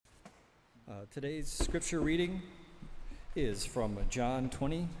Today's scripture reading is from John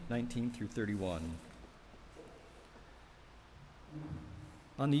 20:19 through 31.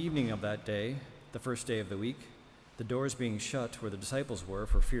 On the evening of that day, the first day of the week, the doors being shut where the disciples were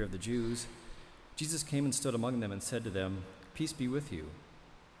for fear of the Jews, Jesus came and stood among them and said to them, "Peace be with you."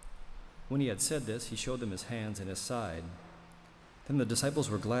 When he had said this, he showed them his hands and his side. Then the disciples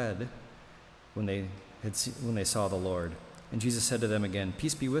were glad when they saw the Lord. And Jesus said to them again,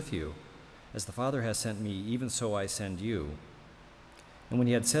 "Peace be with you. As the Father has sent me, even so I send you." And when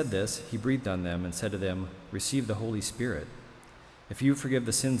he had said this, he breathed on them and said to them, "Receive the Holy Spirit. If you forgive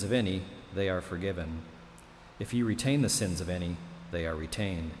the sins of any, they are forgiven. If you retain the sins of any, they are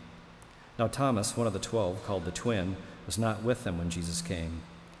retained." Now Thomas, one of the 12, called the twin, was not with them when Jesus came.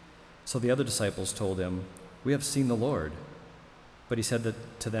 So the other disciples told him, "We have seen the Lord." But he said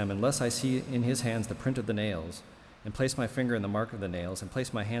to them, "Unless I see in his hands the print of the nails, and place my finger in the mark of the nails, and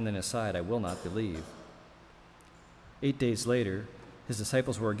place my hand in his side, I will not believe." 8 days later, his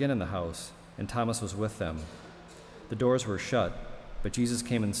disciples were again in the house, and Thomas was with them. The doors were shut, but Jesus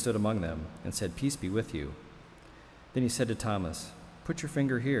came and stood among them, and said, "Peace be with you." Then he said to Thomas, "Put your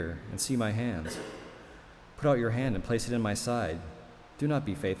finger here, and see my hands. Put out your hand and place it in my side. Do not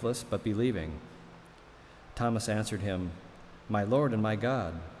be faithless, but believing." Thomas answered him, "My Lord and my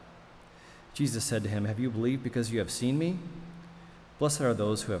God." Jesus said to him, "Have you believed because you have seen me? Blessed are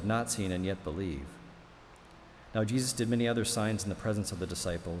those who have not seen and yet believe." Now Jesus did many other signs in the presence of the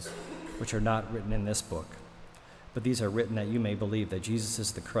disciples, which are not written in this book. But these are written that you may believe that Jesus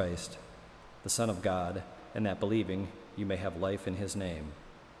is the Christ, the Son of God, and that believing you may have life in his name.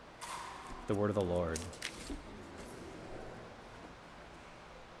 The word of the Lord.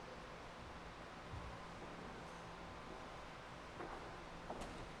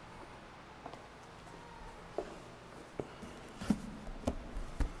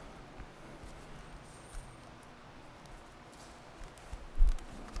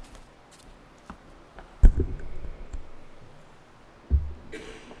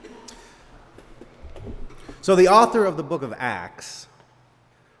 So the author of the book of Acts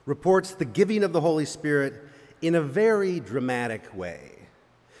reports the giving of the Holy Spirit in a very dramatic way.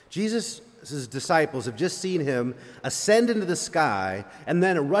 Jesus' disciples have just seen him ascend into the sky, and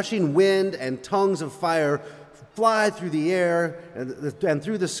then a rushing wind and tongues of fire fly through the air and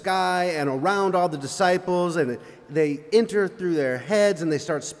through the sky and around all the disciples, and they enter through their heads, and they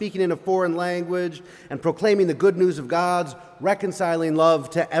start speaking in a foreign language and proclaiming the good news of God's reconciling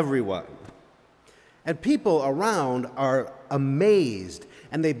love to everyone. And people around are amazed,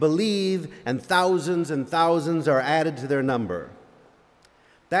 and they believe, and thousands are added to their number.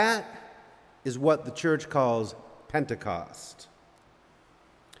 That is what the church calls Pentecost,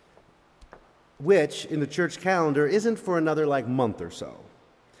 which in the church calendar isn't for another month or so.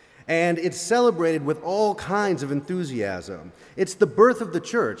 And it's celebrated with all kinds of enthusiasm. It's the birth of the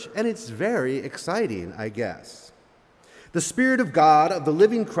church, and it's very exciting, I guess. The Spirit of God, of the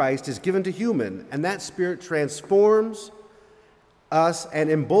living Christ, is given to human, and that Spirit transforms us and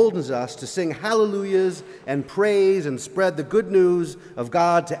emboldens us to sing hallelujahs and praise and spread the good news of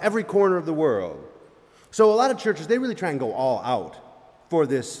God to every corner of the world. So a lot of churches, they really try and go all out for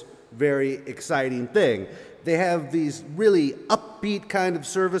this very exciting thing. They have these really upbeat kind of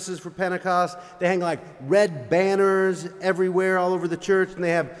services for Pentecost. They hang red banners everywhere all over the church, and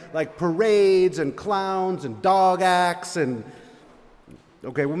they have parades and clowns and dog acts and,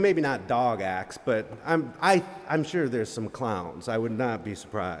 okay, well maybe not dog acts, but I'm sure there's some clowns. I would not be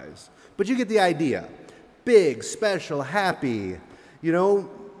surprised. But you get the idea. Big, special, happy,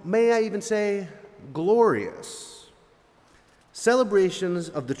 may I even say glorious celebrations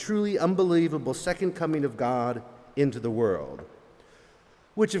of the truly unbelievable second coming of God into the world,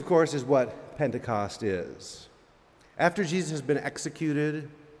 which of course is what Pentecost is. After Jesus has been executed,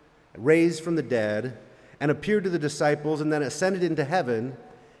 raised from the dead, and appeared to the disciples and then ascended into heaven,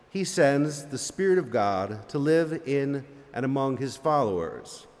 he sends the Spirit of God to live in and among his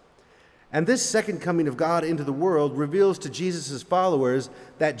followers. And this second coming of God into the world reveals to Jesus' followers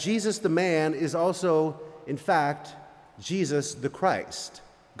that Jesus the man is also, in fact, Jesus the Christ,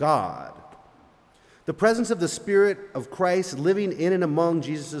 God. The presence of the Spirit of Christ living in and among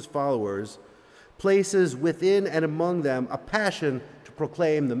Jesus' followers places within and among them a passion to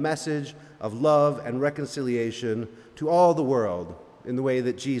proclaim the message of love and reconciliation to all the world in the way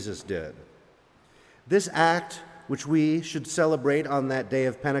that Jesus did. This act, which we should celebrate on that day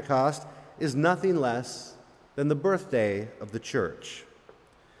of Pentecost, is nothing less than the birthday of the church.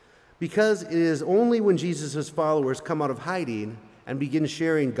 Because it is only when Jesus' followers come out of hiding and begin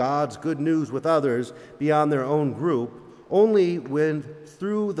sharing God's good news with others beyond their own group, only when,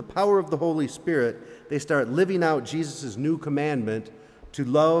 through the power of the Holy Spirit, they start living out Jesus' new commandment to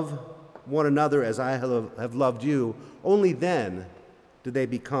love one another as I have loved you, only then do they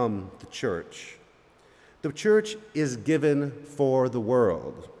become the church. The church is given for the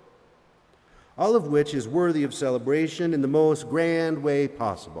world, all of which is worthy of celebration in the most grand way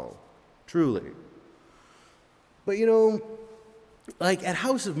possible, truly. But like at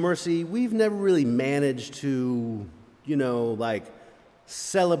House of Mercy, we've never really managed to,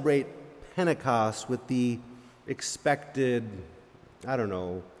 celebrate Pentecost with the expected,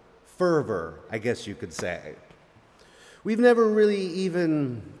 fervor, I guess you could say. We've never really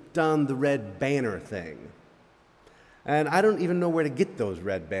even done the red banner thing. And I don't even know where to get those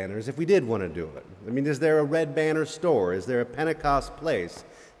red banners if we did want to do it. I mean, is there a red banner store? Is there a Pentecost place?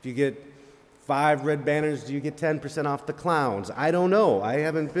 If you get 5 red banners, do you get 10% off the clowns? I don't know. I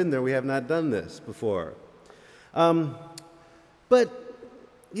haven't been there. We have not done this before. But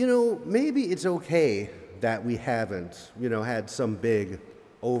maybe it's okay that we haven't, had some big,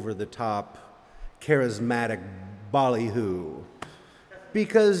 over-the-top, charismatic ballyhoo.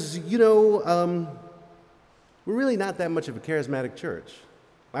 Because, we're really not that much of a charismatic church.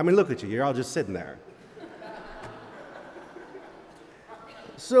 I mean, look at you. You're all just sitting there.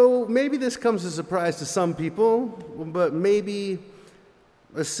 So maybe this comes as a surprise to some people, but maybe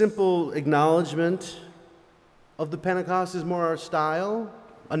a simple acknowledgement of the Pentecost is more our style,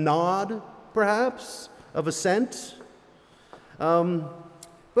 a nod, perhaps, of assent.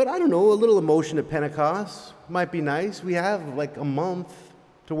 But I don't know, a little emotion at Pentecost might be nice. We have like a month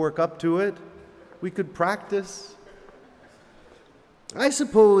to work up to it. We could practice. I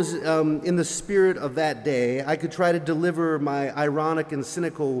suppose in the spirit of that day, I could try to deliver my ironic and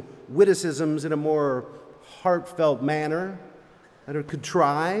cynical witticisms in a more heartfelt manner. I could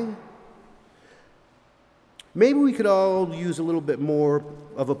try. Maybe we could all use a little bit more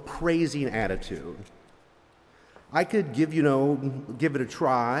of a praising attitude. I could give it a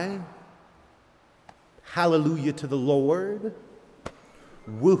try. Hallelujah to the Lord.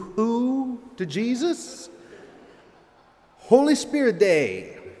 Woohoo to Jesus. Holy Spirit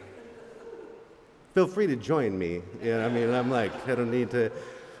Day. Feel free to join me. I don't need to.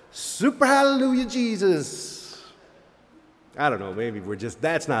 Super hallelujah, Jesus. I don't know, maybe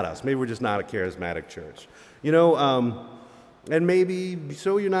that's not us. Maybe we're just not a charismatic church. And maybe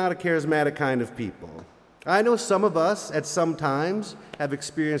so you're not a charismatic kind of people. I know some of us at some times have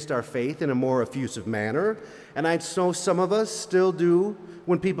experienced our faith in a more effusive manner, and I know some of us still do,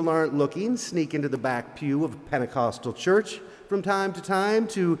 when people aren't looking, sneak into the back pew of a Pentecostal church from time to time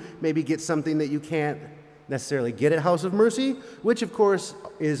to maybe get something that you can't necessarily get at House of Mercy, which of course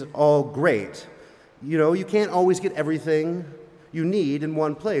is all great. You can't always get everything you need in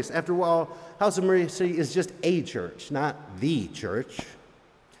one place. After all, House of Mercy is just a church, not the church.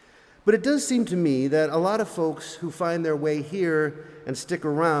 But it does seem to me that a lot of folks who find their way here and stick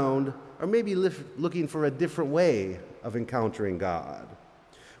around are maybe looking for a different way of encountering God.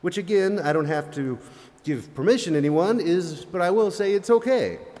 Which again, I don't have to give permission to anyone, but I will say it's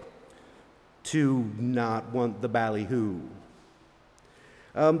okay to not want the ballyhoo.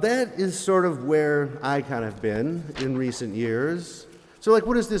 That is sort of where I kind of been in recent years. So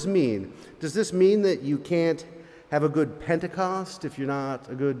what does this mean? Does this mean that you can't have a good Pentecost if you're not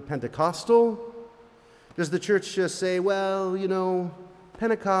a good Pentecostal? Does the church just say,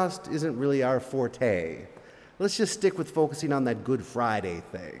 Pentecost isn't really our forte. Let's just stick with focusing on that Good Friday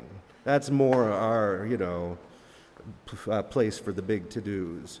thing. That's more our, place for the big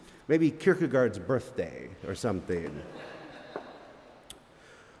to-dos. Maybe Kierkegaard's birthday or something.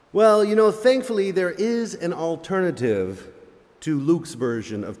 Well, thankfully there is an alternative to Luke's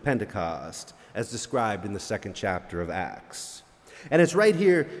version of Pentecost, as described in the 2nd chapter of Acts. And it's right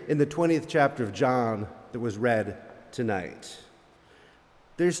here in the 20th chapter of John that was read tonight.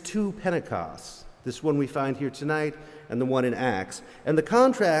 There's 2 Pentecosts, this one we find here tonight and the one in Acts. And the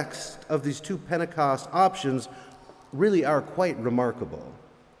contrast of these 2 Pentecost options really are quite remarkable.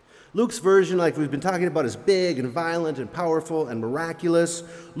 Luke's version, like we've been talking about, is big and violent and powerful and miraculous.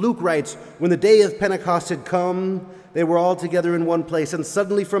 Luke writes, "When the day of Pentecost had come, they were all together in one place, and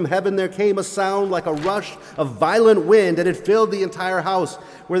suddenly from heaven there came a sound like a rush of violent wind, and it filled the entire house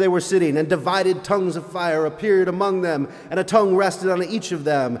where they were sitting, and divided tongues of fire appeared among them, and a tongue rested on each of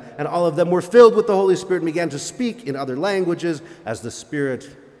them, and all of them were filled with the Holy Spirit and began to speak in other languages as the Spirit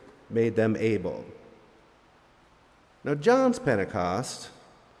made them able." Now, John's Pentecost,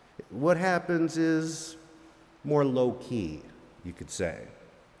 what happens is more low-key, you could say.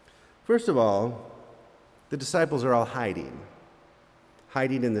 First of all, the disciples are all hiding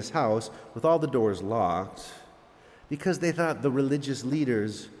in this house with all the doors locked because they thought the religious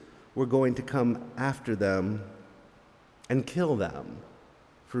leaders were going to come after them and kill them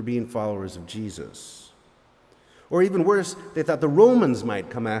for being followers of Jesus. Or even worse, they thought the Romans might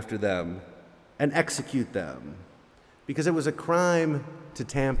come after them and execute them, because it was a crime to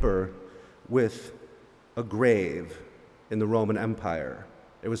tamper with a grave in the Roman Empire.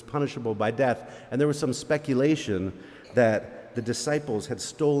 It was punishable by death, and there was some speculation that the disciples had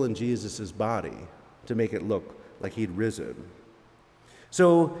stolen Jesus' body to make it look like he'd risen.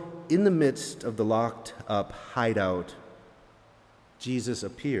 So, in the midst of the locked-up hideout, Jesus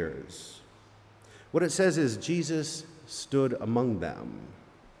appears. What it says is Jesus stood among them.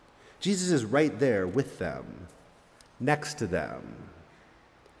 Jesus is right there with them, next to them.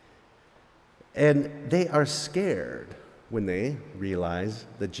 And they are scared when they realize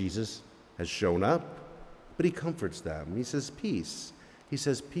that Jesus has shown up, but he comforts them. He says, peace. He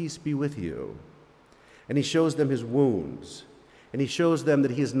says, peace be with you. And he shows them his wounds. And he shows them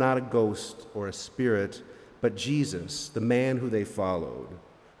that he is not a ghost or a spirit, but Jesus, the man who they followed,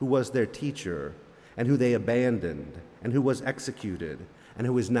 who was their teacher, and who they abandoned, and who was executed, and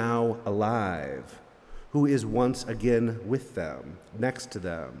who is now alive, who is once again with them, next to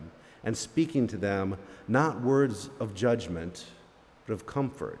them, and speaking to them not words of judgment, but of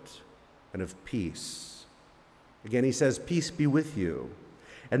comfort and of peace. Again, he says, peace be with you.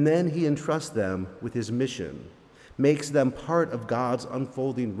 And then he entrusts them with his mission, makes them part of God's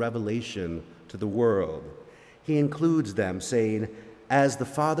unfolding revelation to the world. He includes them, saying, as the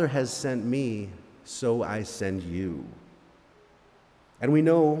Father has sent me, so I send you. And we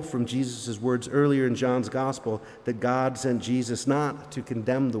know from Jesus' words earlier in John's Gospel that God sent Jesus not to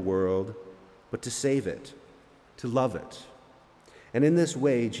condemn the world, but to save it, to love it. And in this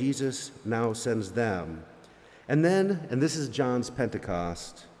way, Jesus now sends them. And then, and this is John's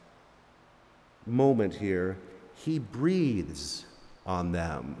Pentecost moment here, he breathes on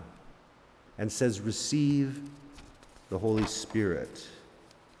them and says, receive the Holy Spirit.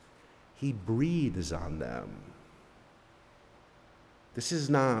 He breathes on them. This is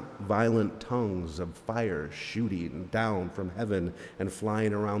not violent tongues of fire shooting down from heaven and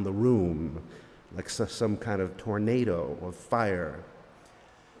flying around the room like some kind of tornado of fire.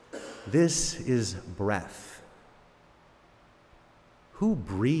 This is breath. Who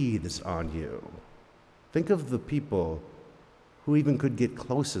breathes on you? Think of the people who even could get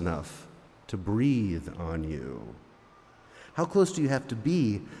close enough to breathe on you. How close do you have to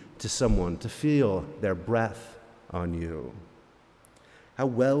be to someone to feel their breath on you? How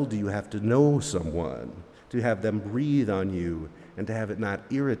well do you have to know someone to have them breathe on you and to have it not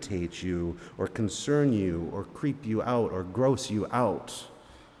irritate you or concern you or creep you out or gross you out?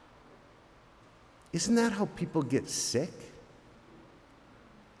 Isn't that how people get sick?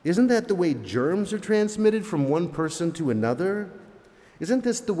 Isn't that the way germs are transmitted from one person to another? Isn't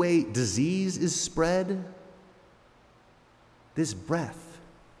this the way disease is spread? This breath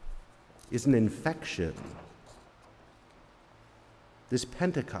is an infection. This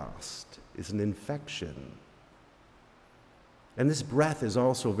Pentecost is an infection. And this breath is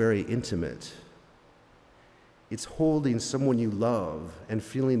also very intimate. It's holding someone you love and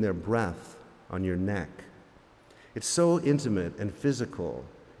feeling their breath on your neck. It's so intimate and physical.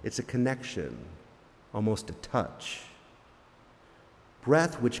 It's a connection, almost a touch.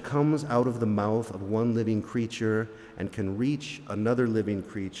 Breath which comes out of the mouth of one living creature and can reach another living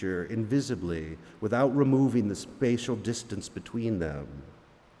creature invisibly without removing the spatial distance between them.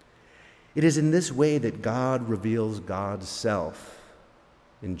 It is in this way that God reveals God's self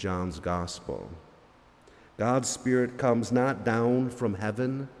in John's Gospel. God's Spirit comes not down from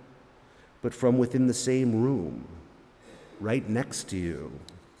heaven, but from within the same room, right next to you,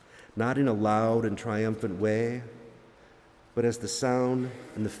 not in a loud and triumphant way, but as the sound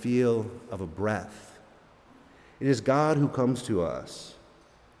and the feel of a breath. It is God who comes to us,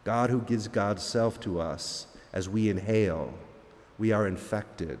 God who gives God's self to us as we inhale. We are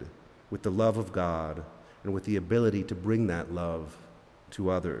infected with the love of God and with the ability to bring that love to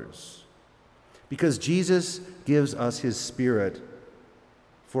others. Because Jesus gives us his Spirit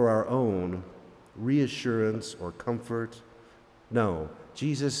for our own reassurance or comfort. No,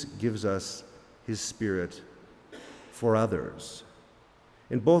 Jesus gives us his Spirit for others.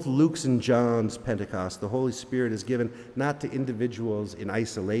 In both Luke's and John's Pentecost, the Holy Spirit is given not to individuals in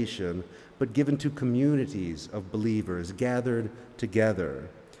isolation, but given to communities of believers gathered together.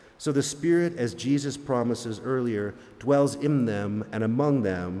 So the Spirit, as Jesus promises earlier, dwells in them and among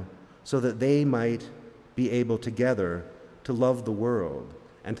them so that they might be able together to love the world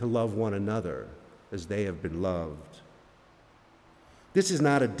and to love one another as they have been loved. This is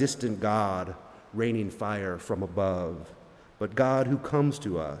not a distant God raining fire from above, but God who comes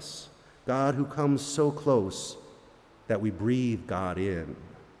to us, God who comes so close that we breathe God in.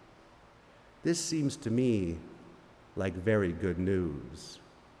 This seems to me like very good news.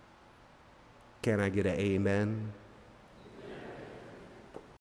 Can I get an amen?